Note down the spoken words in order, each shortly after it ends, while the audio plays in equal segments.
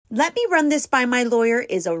Let me run this by my lawyer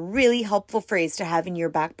is a really helpful phrase to have in your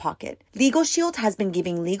back pocket. Legal Shield has been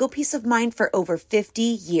giving legal peace of mind for over 50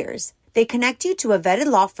 years. They connect you to a vetted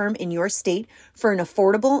law firm in your state for an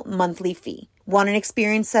affordable monthly fee. Want an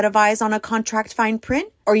experienced set of eyes on a contract fine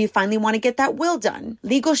print? Or you finally want to get that will done?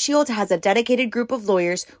 Legal Shield has a dedicated group of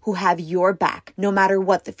lawyers who have your back, no matter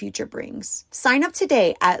what the future brings. Sign up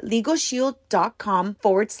today at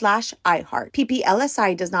LegalShield.com/iHeart.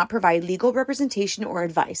 PPLSI does not provide legal representation or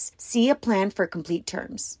advice. See a plan for complete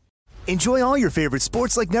terms. Enjoy all your favorite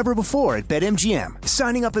sports like never before at BetMGM.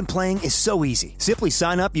 Signing up and playing is so easy. Simply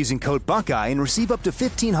sign up using code Buckeye and receive up to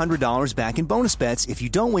 $1,500 back in bonus bets if you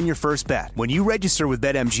don't win your first bet. When you register with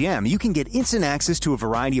BetMGM, you can get instant access to a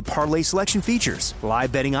variety of parlay selection features,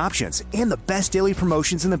 live betting options, and the best daily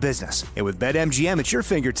promotions in the business. And with BetMGM at your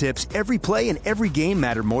fingertips, every play and every game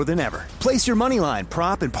matter more than ever. Place your moneyline,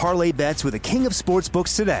 prop, and parlay bets with the king of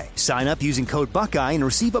sportsbooks today. Sign up using code Buckeye and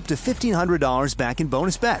receive up to $1,500 back in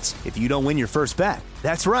bonus bets if you don't win your first bet.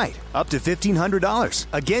 That's right, up to $1,500.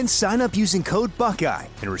 Again, sign up using code Buckeye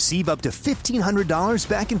and receive up to $1,500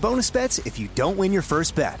 back in bonus bets if you don't win your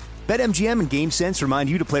first bet. BetMGM and GameSense remind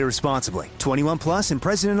you to play responsibly. 21 plus and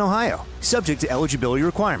present in Ohio. Subject to eligibility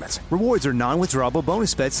requirements. Rewards are non-withdrawable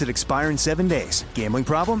bonus bets that expire in 7 days. Gambling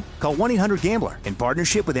problem? Call 1-800-GAMBLER in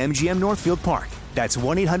partnership with MGM Northfield Park. That's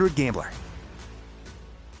 1-800-GAMBLER.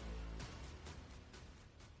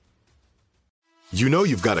 You know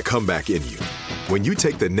you've got a comeback in you. When you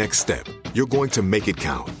take the next step, you're going to make it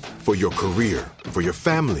count. For your career, for your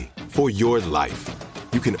family, for your life.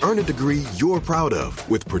 You can earn a degree you're proud of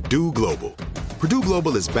with Purdue Global. Purdue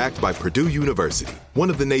Global is backed by Purdue University, one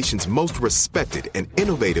of the nation's most respected and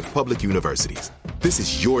innovative public universities. This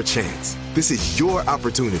is your chance. This is your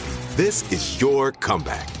opportunity. This is your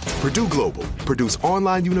comeback. Purdue Global, Purdue's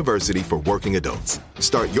online university for working adults.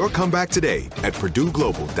 Start your comeback today at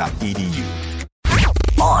purdueglobal.edu.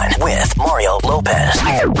 On with Mario Lopez.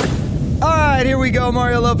 All right, here we go.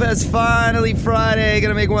 Mario Lopez, finally Friday.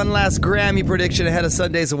 Going to make one last Grammy prediction ahead of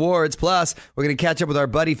Sunday's awards. Plus, we're going to catch up with our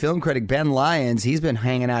buddy film critic Ben Lyons. He's been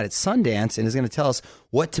hanging out at Sundance and is going to tell us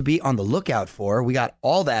what to be on the lookout for. We got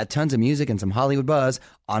all that, tons of music and some Hollywood buzz.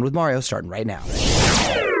 On with Mario, starting right now.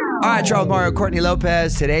 All right, Charles Mario, Courtney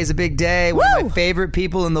Lopez. Today's a big day. One of my favorite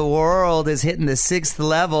people in the world is hitting the 6th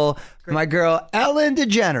level. My girl, Ellen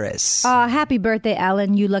DeGeneres. Happy birthday,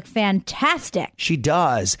 Ellen. You look fantastic. She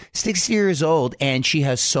does. 60 years old, and she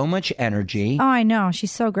has so much energy. Oh, I know.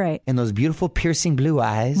 She's so great. And those beautiful piercing blue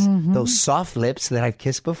eyes, those soft lips that I've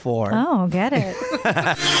kissed before. Oh, get it.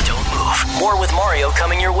 Don't move. More with Mario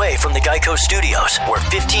coming your way from the Geico Studios, where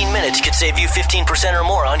 15 minutes could save you 15% or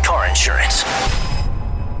more on car insurance.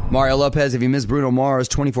 Mario Lopez, if you missed Bruno Mars'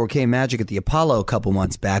 24K Magic at the Apollo a couple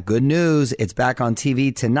months back, good news. It's back on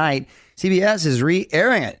TV tonight. CBS is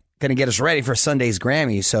re-airing it. Going to get us ready for Sunday's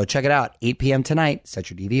Grammys, so check it out. 8 p.m. tonight.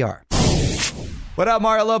 Set your DVR. What up,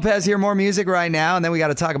 Mario Lopez here. More music right now, and then we got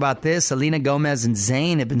to talk about this. Selena Gomez and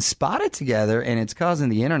Zayn have been spotted together, and it's causing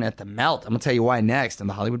the internet to melt. I'm going to tell you why next on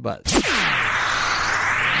the Hollywood Buzz.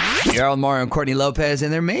 You're on Mario and Courtney Lopez,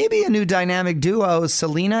 and there may be a new dynamic duo,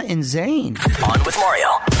 Selena and Zayn. On with Mario,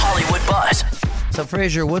 Hollywood Buzz. So,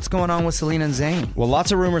 Frazier, what's going on with Selena and Zayn? Well,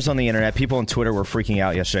 lots of rumors on the internet. People on Twitter were freaking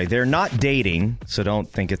out yesterday. They're not dating, so don't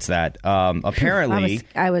think it's that. Apparently...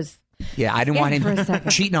 Yeah, I didn't want him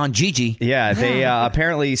cheating on Gigi. Yeah, they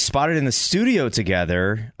apparently spotted in the studio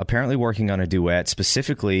together, apparently working on a duet,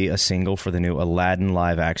 specifically a single for the new Aladdin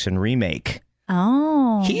live-action remake.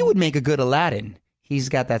 Oh. He would make a good Aladdin. He's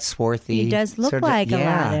got that swarthy... He does look like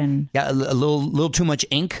Aladdin. Yeah, a little too much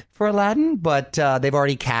ink for Aladdin, but they've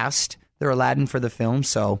already cast their Aladdin for the film,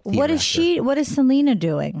 so... What is Selena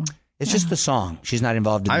doing? It's just the song. She's not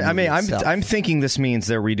involved in the movie itself. I'm thinking this means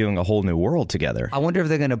they're redoing a whole new world together. I wonder if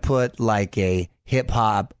they're going to put like a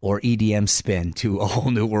hip-hop or EDM spin to a whole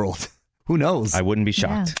new world. Who knows? I wouldn't be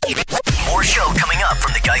shocked. Yeah. More show coming up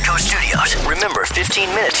from the Geico Studios. Remember, 15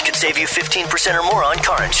 minutes could save you 15% or more on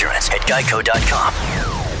car insurance at geico.com.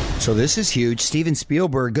 So this is huge. Steven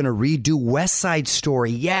Spielberg going to redo West Side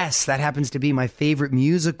Story. Yes, that happens to be my favorite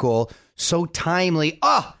musical. So timely.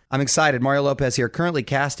 I'm excited. Mario Lopez here. Currently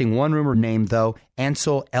casting one rumored name, though.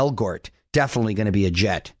 Ansel Elgort. Definitely going to be a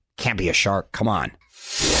jet. Can't be a shark. Come on.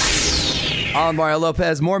 On Mario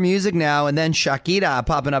Lopez. More music now. And then Shakira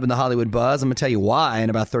popping up in the Hollywood Buzz. I'm going to tell you why in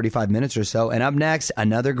about 35 minutes or so. And up next,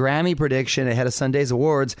 another Grammy prediction ahead of Sunday's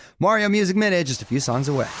awards. Mario Music Minute, just a few songs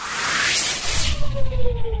away.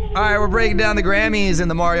 All right, we're breaking down the Grammys in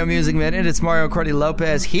the Mario Music Minute. It's Mario and Courtney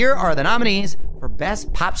Lopez. Here are the nominees for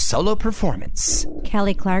Best Pop Solo Performance.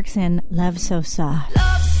 Kelly Clarkson, Love So Soft.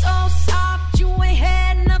 Love so soft, you ain't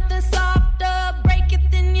had nothing softer. Break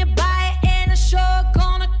it, then you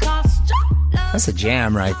That's a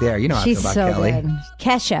jam right there. You know how I feel She's about so Kelly. good.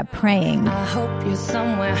 Kesha, Praying. I hope you're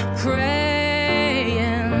somewhere praying.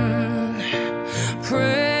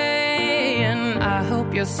 I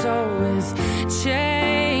hope your soul is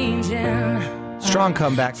changing. Strong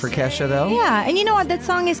comeback for Kesha, though. Yeah, and you know what? That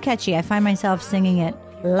song is catchy. I find myself singing it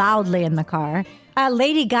loudly in the car.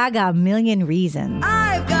 Lady Gaga, Million Reasons.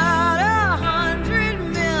 I've got 100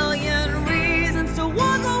 million reasons to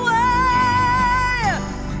walk away,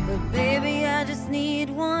 but baby, I just need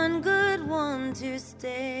one good one to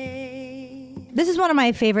stay. This is one of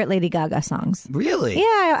my favorite Lady Gaga songs. Really?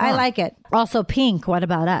 Yeah, I like it. Also, Pink, What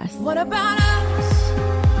About Us? What about us?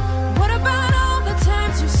 What about all the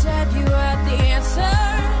times you said you had the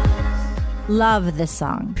answers? Love this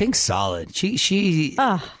song. Pink's solid.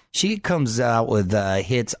 She comes out with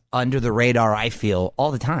hits under the radar, I feel,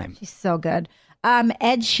 all the time. She's so good.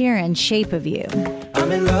 Ed Sheeran, Shape of You.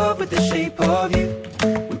 I'm in love with the shape of you.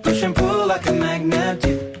 We push and pull like a magnet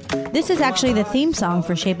do. This is actually the theme song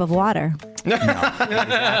for Shape of Water. No, it is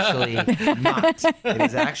actually not. It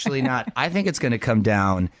is actually not. I think it's going to come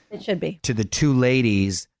down It should be. to the two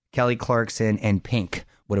ladies, Kelly Clarkson and Pink.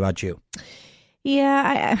 What about you?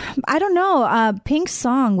 Yeah, I don't know. Pink's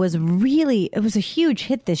song was it was a huge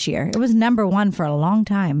hit this year. It was #1 for a long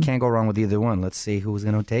time. Can't go wrong with either one. Let's see who's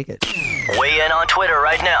going to take it. Weigh in on Twitter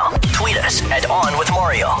right now. Tweet us at On With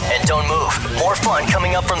Mario. And don't move. More fun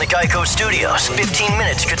coming up from the Geico Studios. 15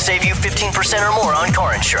 minutes could save you 15% or more on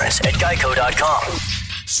car insurance at geico.com.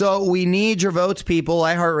 So we need your votes, people.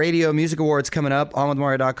 iHeartRadio Music Awards coming up.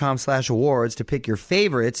 OnWithMario.com/awards to pick your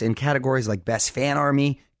favorites in categories like Best Fan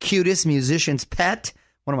Army, Cutest Musician's Pet,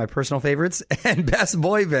 one of my personal favorites, and Best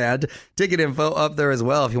Boy Band. Ticket info up there as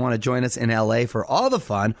well if you want to join us in LA for all the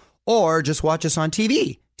fun, or just watch us on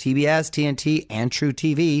TV. TBS, TNT, and True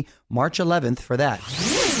TV, March 11th for that.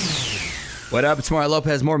 What up? It's Mario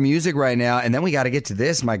Lopez. More music right now. And then we got to get to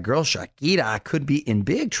this. My girl Shakira could be in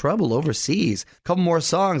big trouble overseas. A couple more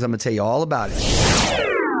songs. I'm going to tell you all about it.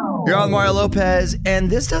 You're on Mario Lopez, and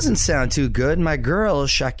this doesn't sound too good. My girl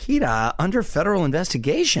Shakira under federal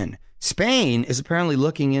investigation. Spain is apparently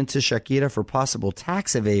looking into Shakira for possible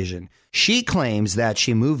tax evasion. She claims that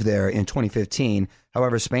she moved there in 2015.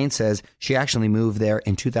 However, Spain says she actually moved there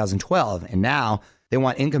in 2012, and now they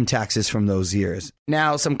want income taxes from those years.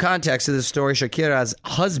 Now, some context to this story. Shakira's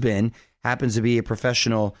husband happens to be a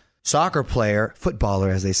professional soccer player, footballer,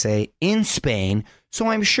 as they say, in Spain. So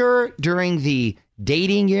I'm sure during the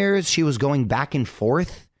dating years, she was going back and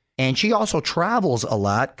forth. And she also travels a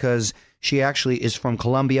lot because she actually is from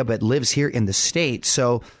Colombia but lives here in the States.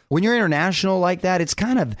 So when you're international like that, it's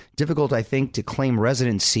kind of difficult, I think, to claim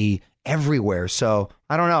residency everywhere. So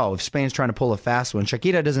I don't know if Spain's trying to pull a fast one.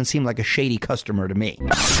 Shakira doesn't seem like a shady customer to me.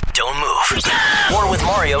 Don't move. More with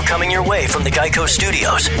Mario coming your way from the Geico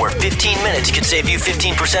Studios, where 15 minutes could save you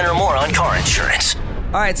 15% or more on car insurance.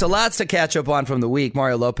 All right, so lots to catch up on from the week.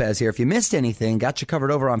 Mario Lopez here. If you missed anything, got you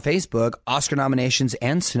covered over on Facebook. Oscar nominations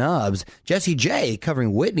and snubs. Jessie J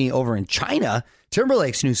covering Whitney over in China.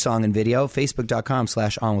 Timberlake's new song and video.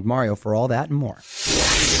 Facebook.com/OnWithMario for all that and more.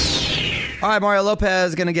 All right, Mario Lopez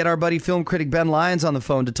is going to get our buddy film critic Ben Lyons on the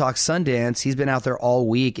phone to talk Sundance. He's been out there all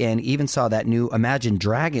week and even saw that new Imagine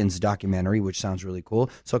Dragons documentary, which sounds really cool.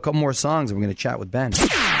 So a couple more songs and we're going to chat with Ben.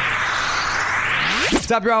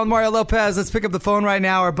 Stop your on with Mario Lopez. Let's pick up the phone right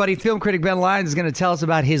now. Our buddy film critic Ben Lyons is going to tell us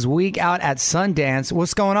about his week out at Sundance.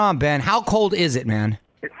 What's going on, Ben? How cold is it, man?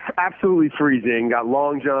 It's absolutely freezing. Got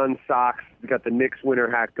long john socks. Got the Knicks winter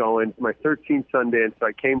hat going. It's my 13th Sundance, so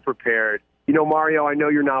I came prepared. You know, Mario, I know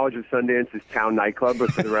your knowledge of Sundance is Town Nightclub,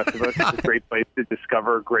 but for the rest of us, it's a great place to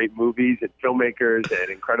discover great movies and filmmakers and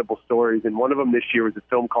incredible stories. And one of them this year was a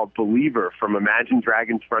film called Believer from Imagine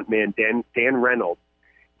Dragons frontman Dan Reynolds.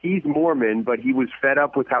 He's Mormon, but he was fed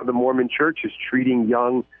up with how the Mormon church is treating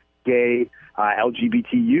young, gay,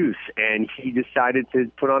 LGBT youth, and he decided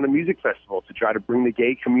to put on a music festival to try to bring the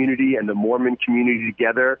gay community and the Mormon community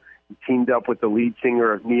together. He teamed up with the lead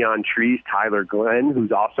singer of Neon Trees, Tyler Glenn,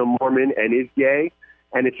 who's also Mormon and is gay.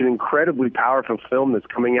 And it's an incredibly powerful film that's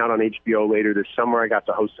coming out on HBO later this summer. I got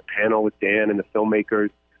to host a panel with Dan and the filmmakers,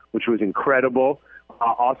 which was incredible.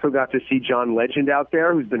 Also got to see John Legend out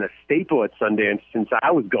there, who's been a staple at Sundance since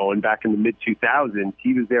I was going back in the mid-2000s.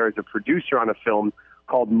 He was there as a producer on a film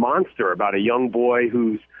called Monster about a young boy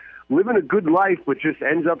who's living a good life but just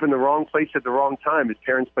ends up in the wrong place at the wrong time. His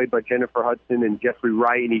parents played by Jennifer Hudson and Jeffrey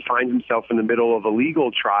Wright, and he finds himself in the middle of a legal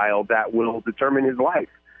trial that will determine his life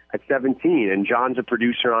at 17. And John's a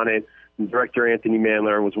producer on it. And director Anthony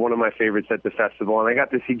Mandler was one of my favorites at the festival. And I got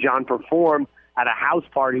to see John perform at a house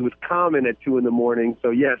party with Common at 2 a.m. So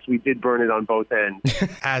yes, we did burn it on both ends.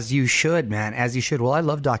 As you should, man. As you should. Well, I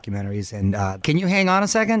love documentaries. And can you hang on a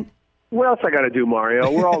second? What else I got to do,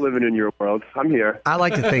 Mario? We're all living in your world. I'm here. I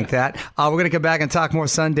like to think that. We're going to come back and talk more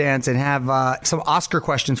Sundance and have some Oscar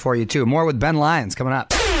questions for you, too. More with Ben Lyons coming up.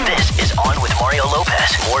 This is On with Mario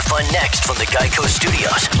Lopez. More fun next from the Geico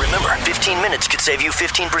Studios. Remember, 15 minutes could save you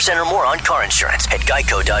 15% or more on car insurance at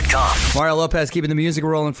geico.com. Mario Lopez keeping the music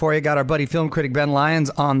rolling for you. Got our buddy film critic Ben Lyons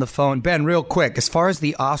on the phone. Ben, real quick, as far as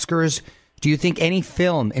the Oscars, do you think any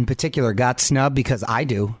film in particular got snubbed? Because I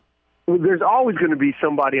do. There's always going to be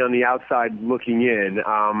somebody on the outside looking in.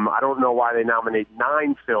 I don't know why they nominate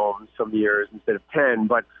 9 films some years instead of 10,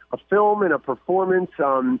 but a film and a performance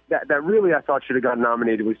that really I thought should have gotten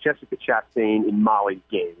nominated was Jessica Chastain in Molly's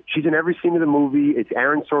Game. She's in every scene of the movie. It's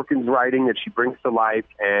Aaron Sorkin's writing that she brings to life,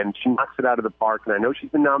 and she knocks it out of the park. And I know she's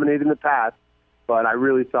been nominated in the past, but I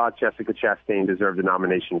really thought Jessica Chastain deserved a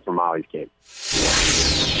nomination for Molly's Game.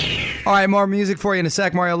 All right, more music for you in a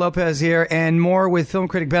sec. Mario Lopez here, and more with film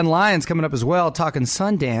critic Ben Lyons coming up as well, talking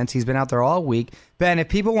Sundance. He's been out there all week. Ben, if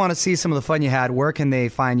people want to see some of the fun you had, where can they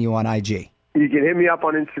find you on IG? You can hit me up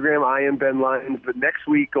on Instagram. I am Ben Lyons. But next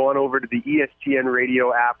week, go on over to the ESPN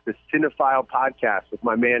radio app, the Cinephile podcast with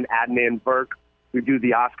my man Adnan Burke. We do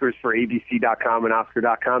the Oscars for ABC.com and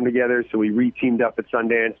Oscar.com together. So we re-teamed up at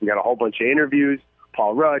Sundance. We got a whole bunch of interviews.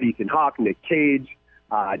 Paul Rudd, Ethan Hawke, Nick Cage,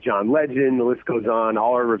 John Legend, the list goes on,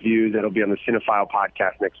 all our reviews. That'll be on the Cinephile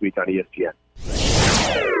podcast next week on ESPN.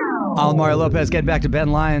 I'm Mario Lopez, getting back to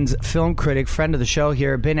Ben Lyons, film critic, friend of the show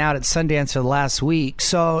here. Been out at Sundance for the last week.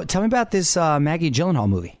 So tell me about this Maggie Gyllenhaal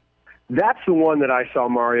movie. That's the one that I saw,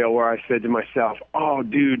 Mario, where I said to myself, oh,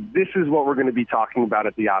 dude, this is what we're going to be talking about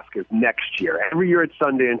at the Oscars next year. Every year at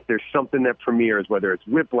Sundance, there's something that premieres, whether it's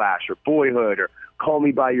Whiplash or Boyhood or Call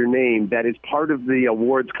Me By Your Name, that is part of the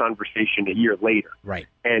awards conversation a year later. Right.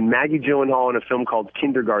 And Maggie Gyllenhaal in a film called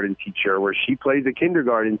Kindergarten Teacher, where she plays a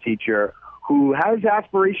kindergarten teacher who has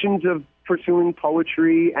aspirations of pursuing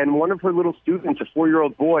poetry, and one of her little students, a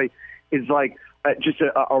 4-year-old boy, is like just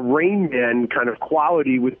a Rain Man kind of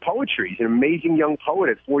quality with poetry. He's an amazing young poet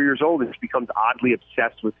at 4 years old, and she becomes oddly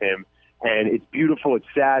obsessed with him. And it's beautiful, it's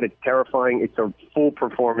sad, it's terrifying. It's a full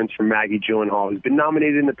performance from Maggie Gyllenhaal, who's been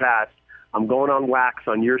nominated in the past. I'm going on wax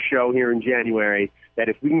on your show here in January that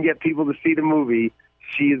if we can get people to see the movie,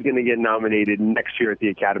 she is going to get nominated next year at the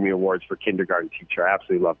Academy Awards for Kindergarten Teacher. I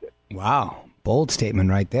absolutely loved it. Wow. Bold statement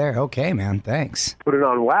right there. Okay, man. Thanks. Put it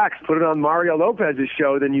on wax. Put it on Mario Lopez's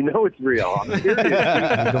show, then you know it's real. I'm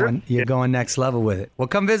serious. You're going next level with it. Well,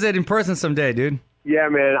 come visit in person someday, dude. Yeah,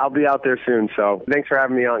 man. I'll be out there soon. So thanks for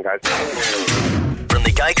having me on, guys. From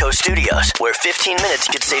the Geico Studios, where 15 minutes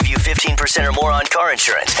could save you 15% or more on car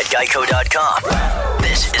insurance at geico.com.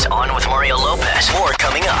 This is On with Mario Lopez. More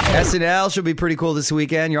coming up. SNL should be pretty cool this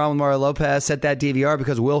weekend. You're on with Mario Lopez. Set that DVR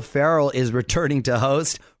because Will Ferrell is returning to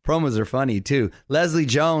host. Promos are funny, too. Leslie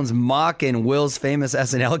Jones mocking Will's famous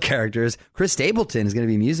SNL characters. Chris Stapleton is going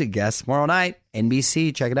to be music guest tomorrow night.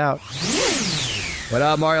 NBC, check it out. What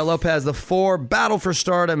up, Mario Lopez? The 4 Battle for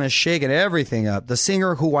Stardom has shaken everything up. The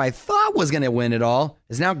singer who I thought was going to win it all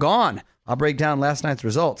is now gone. I'll break down last night's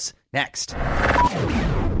results next.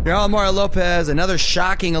 You're on Mario Lopez. Another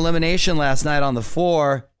shocking elimination last night on the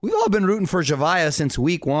 4. We've all been rooting for Javaya since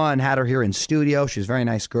week 1. Had her here in studio. She's a very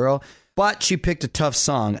nice girl. But she picked a tough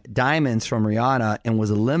song, Diamonds from Rihanna, and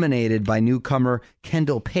was eliminated by newcomer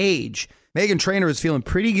Kendall Page. Meghan Trainor is feeling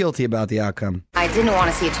pretty guilty about the outcome. I didn't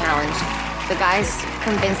want to see a challenge. The guys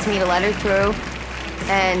convinced me to let her through,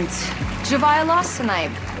 and Javaya lost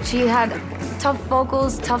tonight. She had tough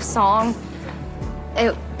vocals, tough song.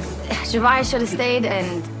 Javaya should have stayed,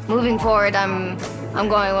 and moving forward, I'm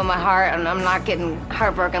going with my heart, and I'm not getting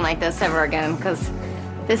heartbroken like this ever again, because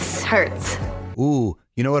this hurts. Ooh,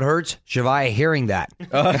 you know what hurts? Javaya hearing that.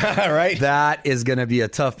 Right. That is going to be a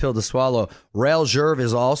tough pill to swallow. Rael Jerv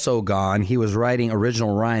is also gone. He was writing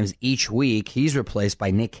original rhymes each week. He's replaced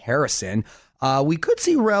by Nick Harrison. We could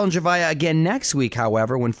see Rael and Javaya again next week,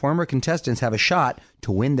 however, when former contestants have a shot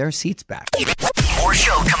to win their seats back. More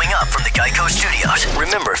show coming up from the Geico Studios.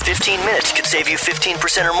 Remember, 15 minutes could save you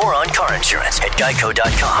 15% or more on car insurance at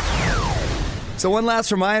geico.com. So one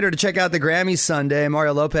last reminder to check out the Grammys Sunday.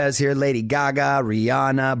 Mario Lopez here, Lady Gaga,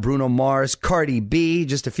 Rihanna, Bruno Mars, Cardi B,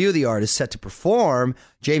 just a few of the artists set to perform.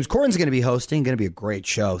 James Corden's going to be hosting. Going to be a great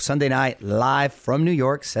show. Sunday night, live from New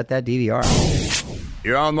York. Set that DVR.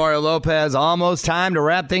 You're on Mario Lopez. Almost time to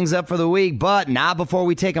wrap things up for the week, but not before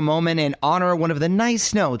we take a moment and honor one of the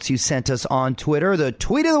nice notes you sent us on Twitter. The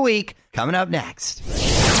tweet of the week coming up next.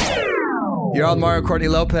 You're on Mario Courtney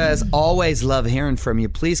Lopez. Always love hearing from you.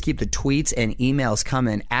 Please keep the tweets and emails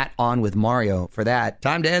coming at On With Mario for that.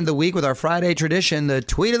 Time to end the week with our Friday tradition, the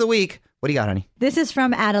tweet of the week. What do you got, honey? This is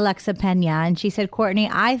from Alexa Pena, and she said, Courtney,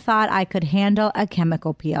 I thought I could handle a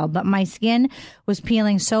chemical peel, but my skin was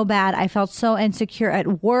peeling so bad. I felt so insecure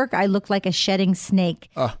at work. I looked like a shedding snake.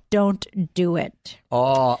 Don't do it.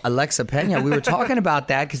 Oh, Alexa Pena, we were talking about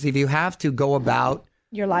that because if you have to go about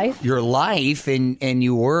your life and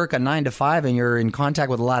you work a 9 to 5 and you're in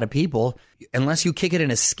contact with a lot of people, unless you kick it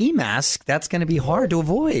in a ski mask, that's going to be hard to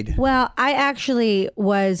avoid. Well, I actually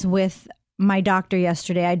was with my doctor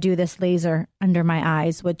yesterday. I do this laser under my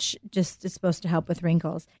eyes, which just is supposed to help with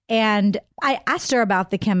wrinkles. And I asked her about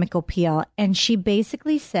the chemical peel, and she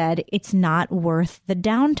basically said it's not worth the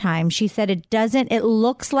downtime. She said it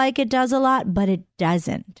looks like it does a lot, but it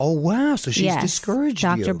doesn't. Oh, wow. So she's discouraged you.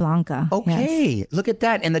 Dr. Blanca. Okay. Yes. Look at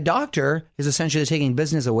that. And the doctor is essentially taking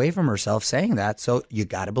business away from herself saying that. So you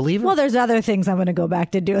got to believe her. Well, there's other things I'm going to go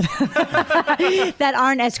back to do that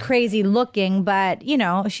aren't as crazy looking, but you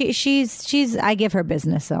know, she's I give her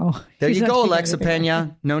business. So there you go, Alexa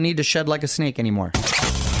Pena. No need to shed like a snake anymore.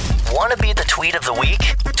 Want to be the tweet of the week?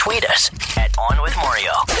 Tweet us at On With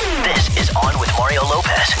Mario. This is On With Mario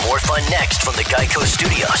Lopez. More fun next from the Geico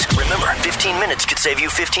Studios. Remember, 15 minutes could save you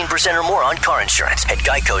 15% or more on car insurance at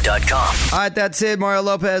geico.com. All right, that's it. Mario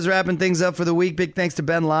Lopez wrapping things up for the week. Big thanks to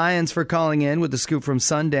Ben Lyons for calling in with the scoop from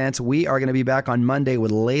Sundance. We are going to be back on Monday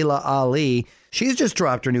with Layla Ali. She's just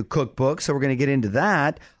dropped her new cookbook, so we're going to get into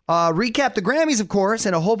that. Recap the Grammys, of course,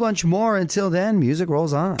 and a whole bunch more. Until then, music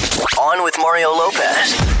rolls on. On With Mario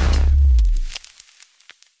Lopez.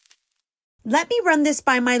 Let me run this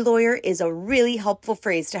by my lawyer is a really helpful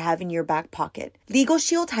phrase to have in your back pocket. Legal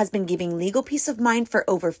Shield has been giving legal peace of mind for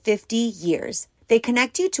over 50 years. They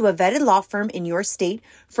connect you to a vetted law firm in your state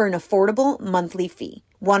for an affordable monthly fee.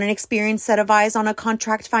 Want an experienced set of eyes on a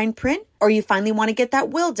contract fine print? Or you finally want to get that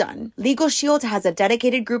will done? Legal Shield has a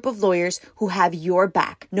dedicated group of lawyers who have your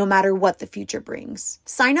back, no matter what the future brings.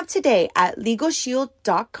 Sign up today at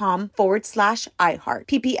LegalShield.com/iHeart.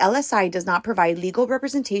 PPLSI does not provide legal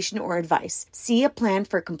representation or advice. See a plan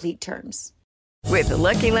for complete terms. With the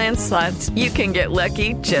Lucky Land Slots, you can get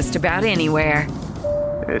lucky just about anywhere.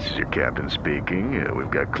 This is your captain speaking.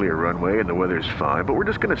 We've got clear runway and the weather's fine, but we're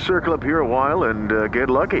just going to circle up here a while and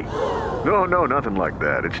get lucky. No, nothing like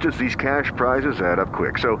that. It's just these cash prizes add up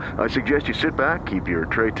quick. So I suggest you sit back, keep your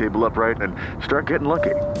tray table upright, and start getting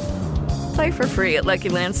lucky. Play for free at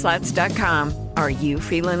LuckyLandSlots.com. Are you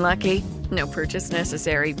feeling lucky? No purchase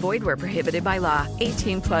necessary. Void where prohibited by law.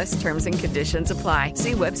 18+ terms and conditions apply.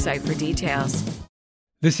 See website for details.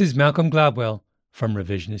 This is Malcolm Gladwell from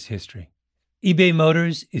Revisionist History. eBay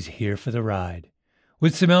Motors is here for the ride.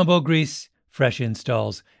 With some elbow grease, fresh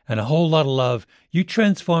installs, and a whole lot of love, you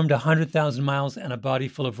transformed 100,000 miles and a body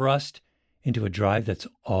full of rust into a drive that's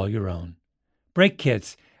all your own. Brake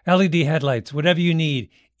kits, LED headlights, whatever you need,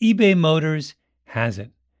 eBay Motors has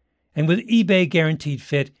it. And with eBay Guaranteed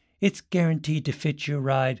Fit, it's guaranteed to fit your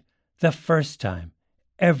ride the first time,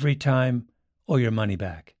 every time, or your money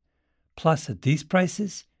back. Plus, at these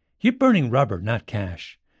prices, you're burning rubber, not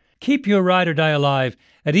cash. Keep your ride or die alive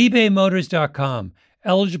at ebaymotors.com.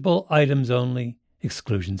 Eligible items only.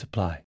 Exclusions apply.